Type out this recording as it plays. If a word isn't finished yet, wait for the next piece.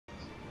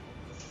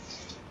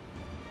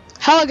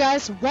Hello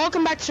guys,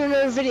 welcome back to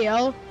another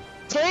video.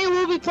 Today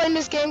we'll be playing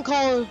this game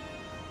called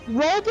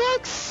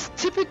Roblox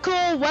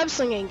Typical Web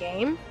Slinging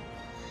Game.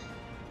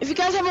 If you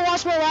guys haven't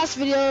watched my last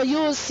video, you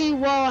will see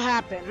what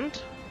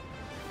happened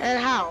and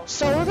how.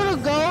 So we're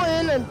gonna go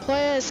in and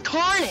play as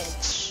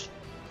Carnage.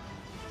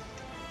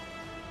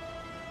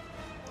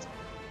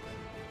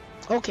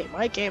 Okay,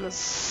 my game is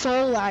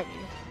so laggy.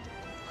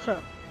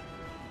 Huh.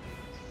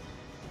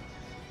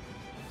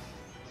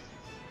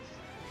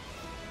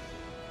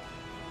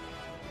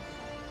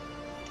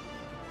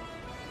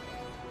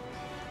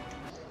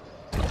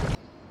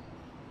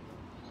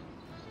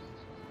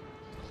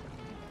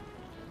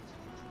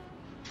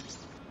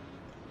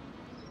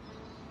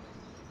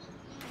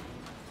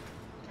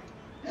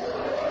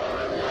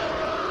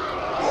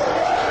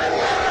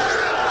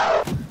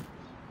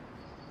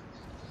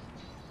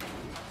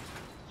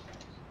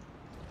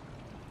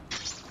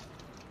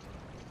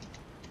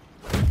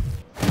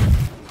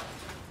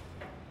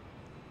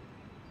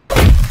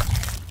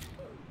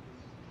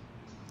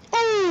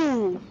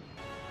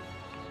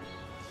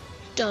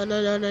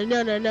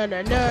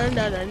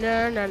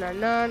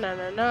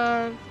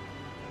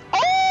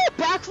 Oh,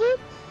 backflip?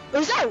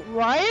 Is that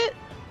Riot?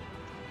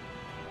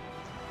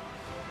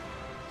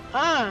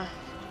 Ah.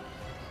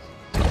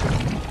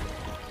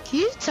 Can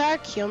you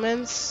attack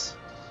humans?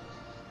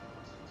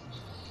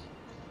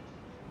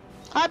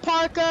 Hi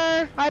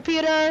Parker. Hi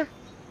Peter.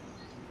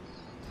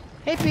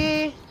 Hey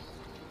P.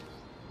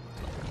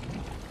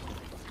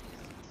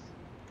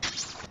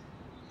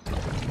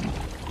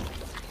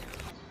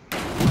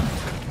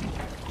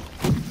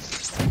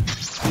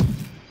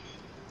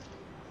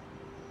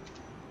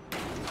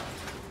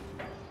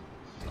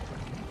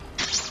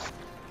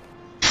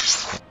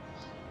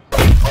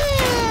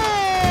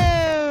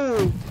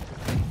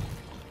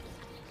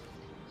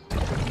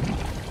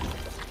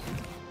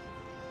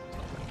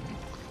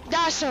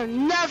 That should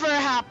never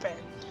happen.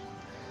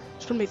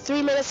 It's gonna be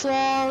 3 minutes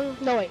long.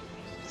 No wait,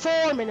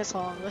 4 minutes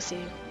long. Let's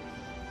see.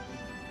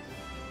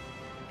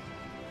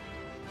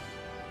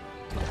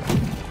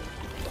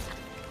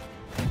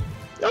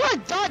 Oh my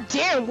god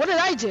damn, what did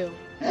I do?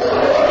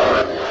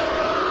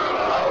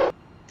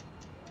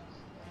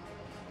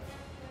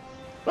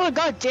 Oh my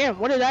god damn,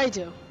 what did I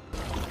do?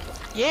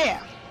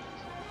 Yeah.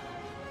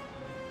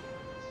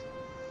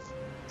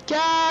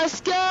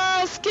 Gas,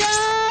 gas,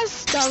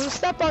 gas! Don't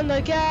step on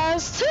the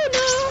gas, turn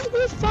on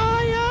with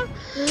fire!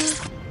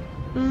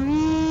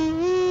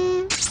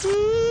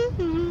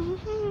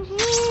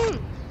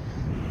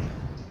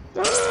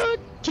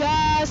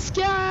 Gas,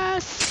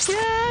 gas,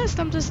 gas!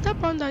 Time to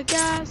step on the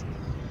gas.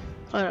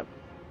 Hold up.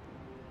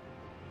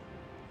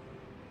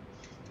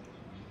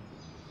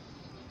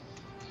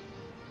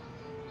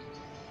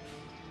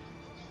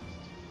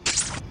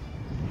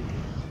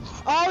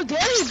 Oh,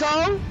 there you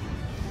go!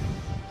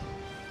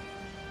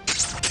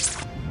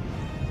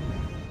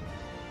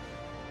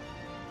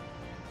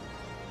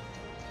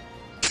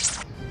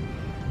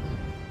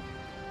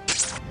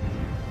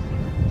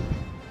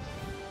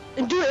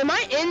 Dude, am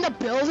I in the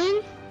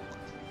building?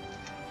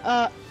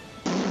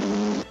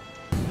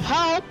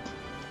 Help!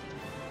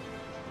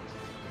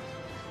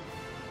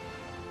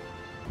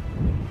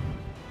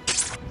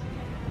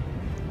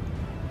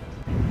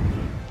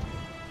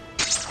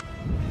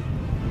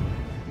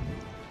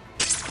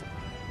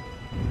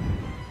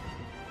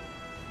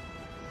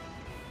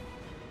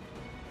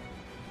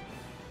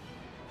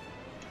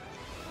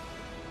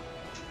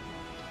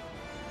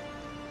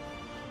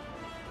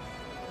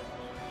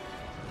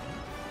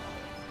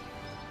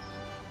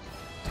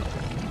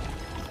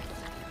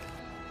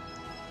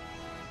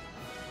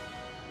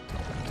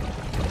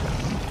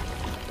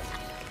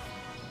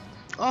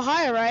 Oh,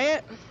 hi,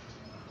 Riot.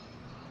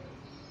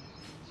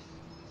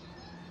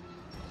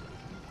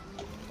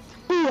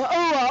 Ooh.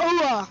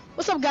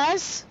 What's up,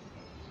 guys?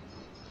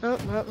 Oh,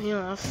 well, he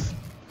left.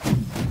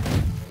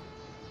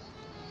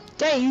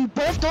 Dang, you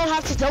both don't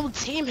have to double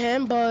team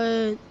him,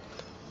 but...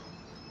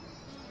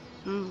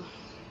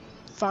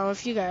 fine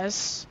with you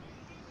guys.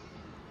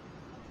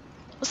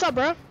 What's up,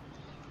 bro?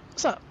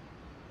 What's up?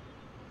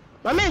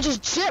 My man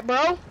just shit, bro.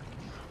 What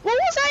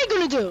was I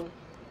gonna do?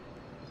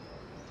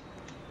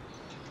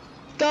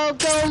 Go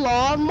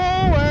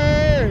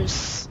lawnmowers!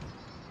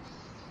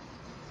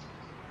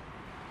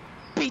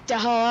 Beat the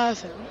hell out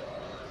of him.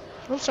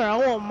 I'm sorry, I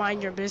won't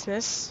mind your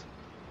business.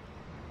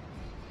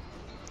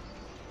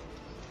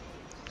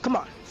 Come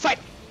on, fight!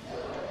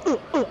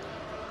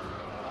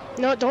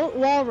 No, don't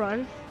wall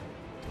run.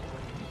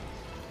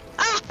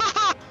 Ah, ha,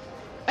 ha.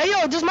 Hey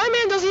yo, does my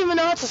man doesn't even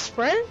know how to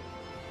sprint?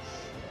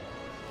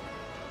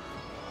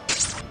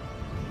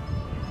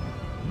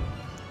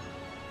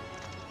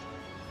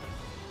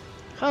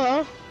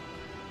 Hello?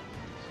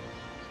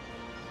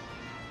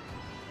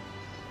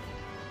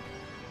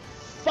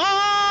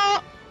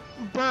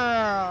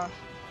 Bruh.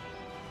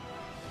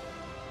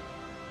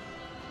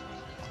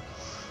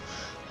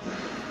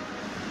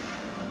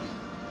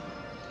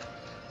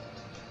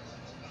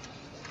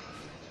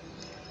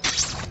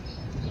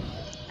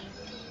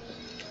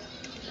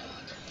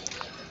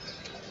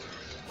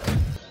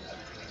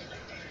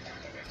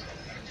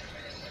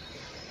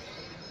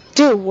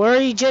 Dude, where are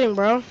you jetting,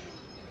 bro?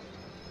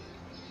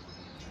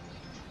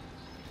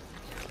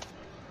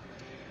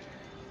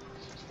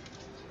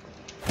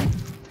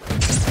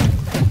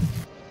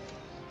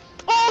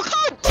 Oh,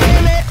 god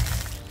damn it!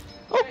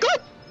 Oh,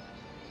 god!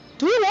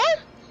 Do we won?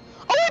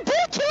 Oh, we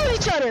both killed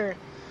each other!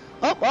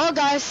 Oh, well,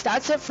 guys,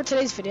 that's it for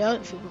today's video.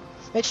 If you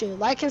make sure you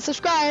like and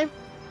subscribe.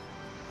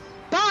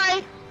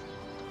 Bye!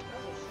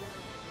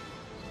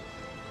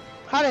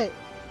 How do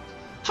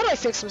I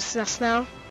fix some stuff now?